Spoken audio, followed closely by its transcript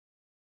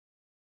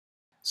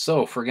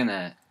So if we're going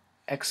to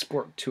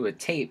export to a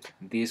tape,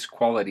 these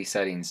quality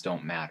settings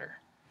don't matter.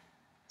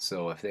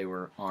 So if they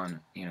were on,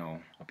 a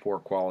poor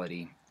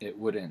quality, it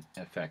wouldn't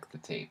affect the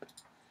tape.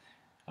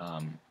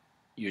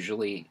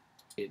 Usually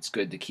it's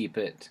good to keep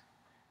it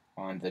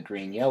on the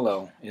green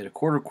yellow at a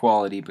quarter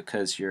quality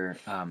because your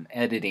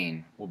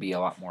editing will be a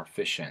lot more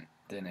efficient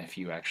than if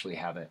you actually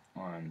have it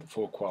on the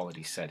full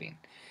quality setting.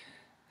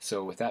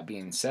 So with that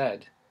being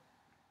said,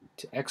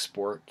 to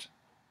export,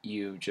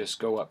 you just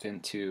go up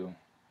into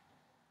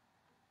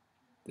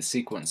the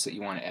sequence that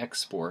you want to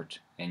export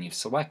and you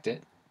select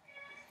it,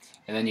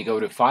 and then you go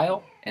to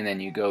File, and then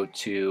you go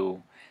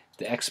to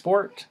the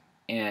Export,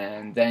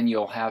 and then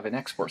you'll have an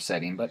export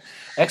setting. But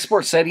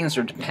export settings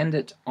are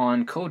dependent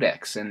on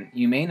codecs, and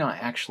you may not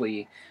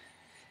actually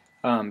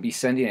be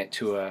sending it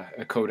to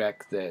a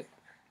codec that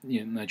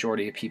the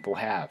majority of people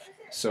have.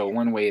 So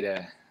one way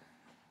to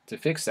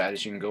fix that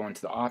is you can go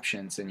into the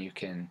options and you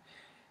can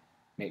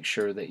make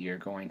sure that you're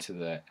going to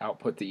the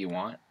output that you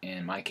want.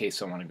 In my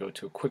case, I want to go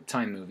to a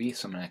QuickTime movie,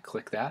 so I'm going to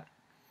click that.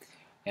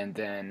 And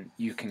then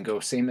you can go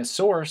same as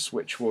source,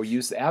 which will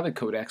use the Avid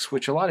codecs,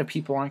 which a lot of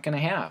people aren't going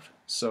to have.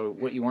 So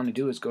what you want to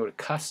do is go to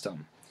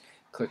Custom.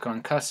 Click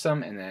on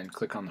Custom and then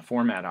click on the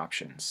Format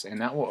options. And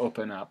that will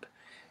open up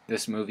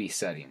this movie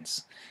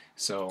settings.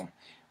 So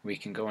we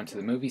can go into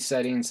the movie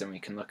settings and we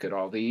can look at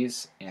all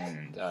these,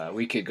 and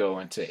we could go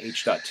into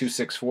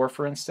H.264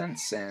 for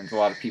instance, and a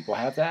lot of people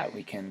have that.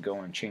 We can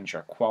go and change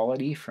our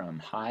quality from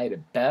high to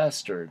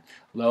best or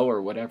low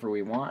or whatever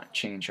we want,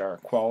 change our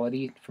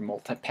quality from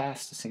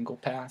multi-pass to single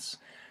pass,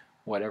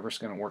 whatever's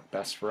going to work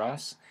best for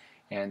us.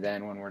 And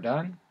then when we're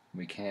done,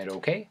 we can hit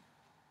OK.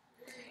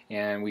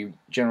 And we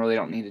generally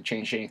don't need to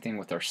change anything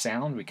with our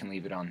sound. We can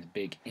leave it on the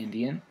big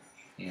Indian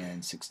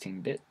and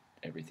 16-bit.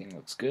 Everything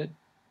looks good.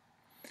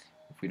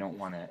 If we don't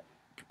want to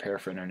prepare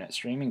for internet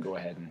streaming, go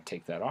ahead and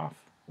take that off.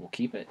 We'll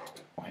keep it.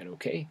 We'll hit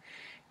OK.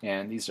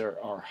 And these are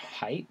our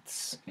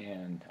heights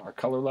and our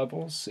color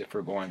levels. If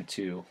we're going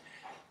to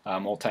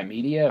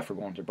multimedia, if we're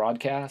going to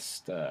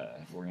broadcast,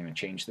 we're going to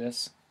change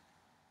this.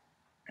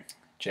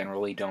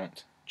 Generally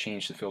don't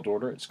change the field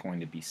order. It's going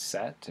to be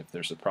set. If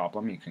there's a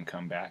problem, you can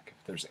come back.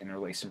 If there's an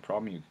interlacing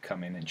problem, you can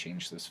come in and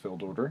change this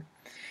field order.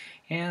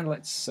 And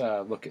let's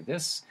look at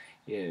this.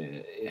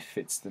 If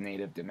it's the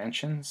native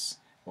dimensions,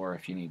 or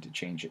if you need to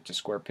change it to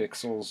square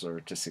pixels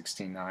or to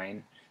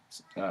 69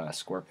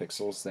 square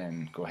pixels,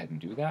 then go ahead and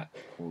do that.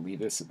 We'll leave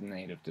this at the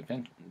native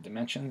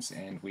dimensions,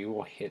 and we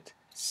will hit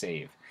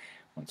save.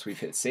 Once we've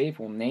hit save,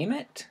 we'll name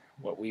it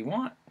what we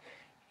want,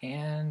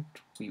 and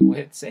we will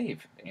hit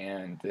save.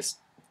 And this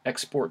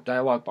export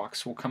dialog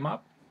box will come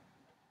up,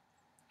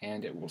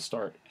 and it will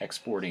start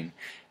exporting.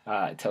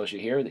 It tells you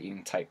here that you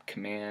can type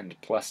Command+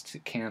 to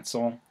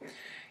cancel.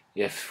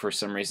 If for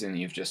some reason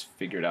you've just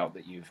figured out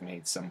that you've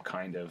made some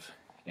kind of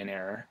an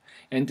error.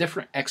 And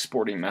different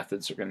exporting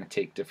methods are going to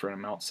take different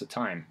amounts of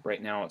time.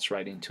 Right now it's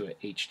writing to a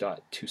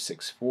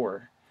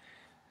H.264,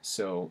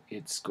 so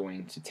it's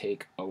going to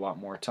take a lot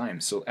more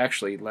time. So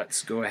actually,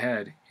 let's go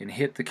ahead and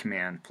hit the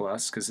Command+,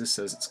 because this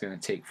says it's going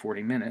to take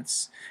 40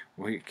 minutes.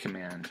 We'll hit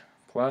Command+.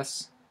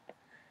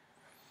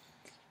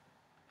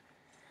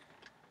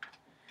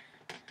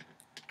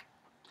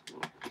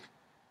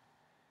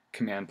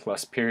 Command+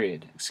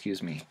 period,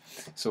 excuse me.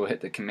 So we'll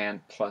hit the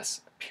Command+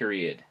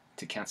 period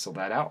to cancel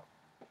that out.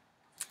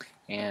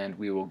 And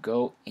we will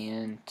go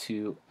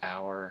into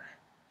our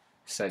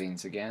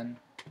settings again.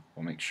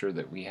 We'll make sure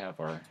that we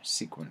have our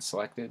sequence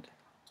selected.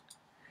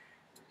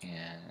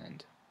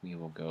 And we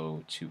will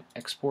go to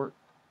Export.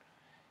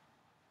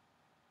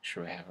 Make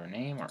sure we have our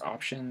name, our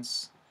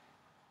options.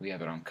 We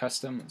have it on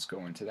Custom. Let's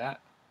go into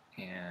that.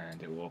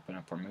 And it will open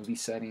up our movie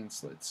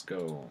settings. Let's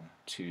go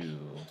to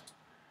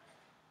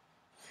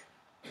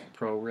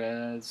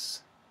ProRes,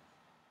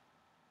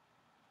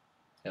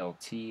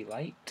 LT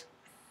Light,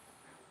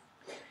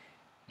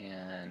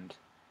 and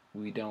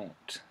we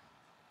don't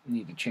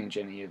need to change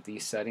any of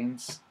these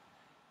settings.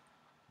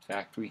 In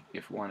fact,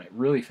 if we want it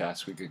really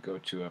fast, we could go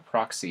to a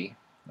proxy.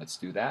 Let's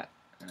do that,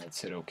 and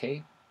let's hit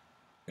OK.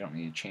 We don't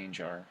need to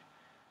change our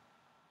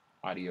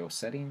audio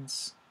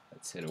settings.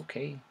 Let's hit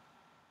OK,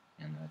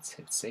 and let's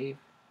hit save.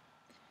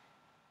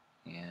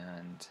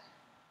 And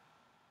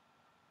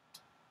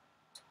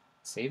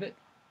save it.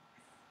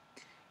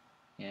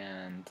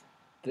 And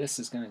this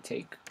is going to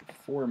take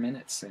 4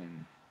 minutes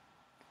and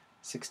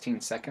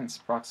 16 seconds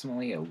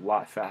approximately, a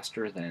lot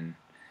faster than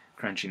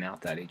crunching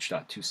out that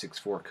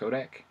H.264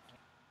 codec.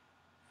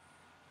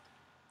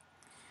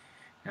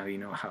 Now you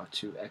know how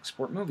to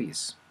export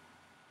movies.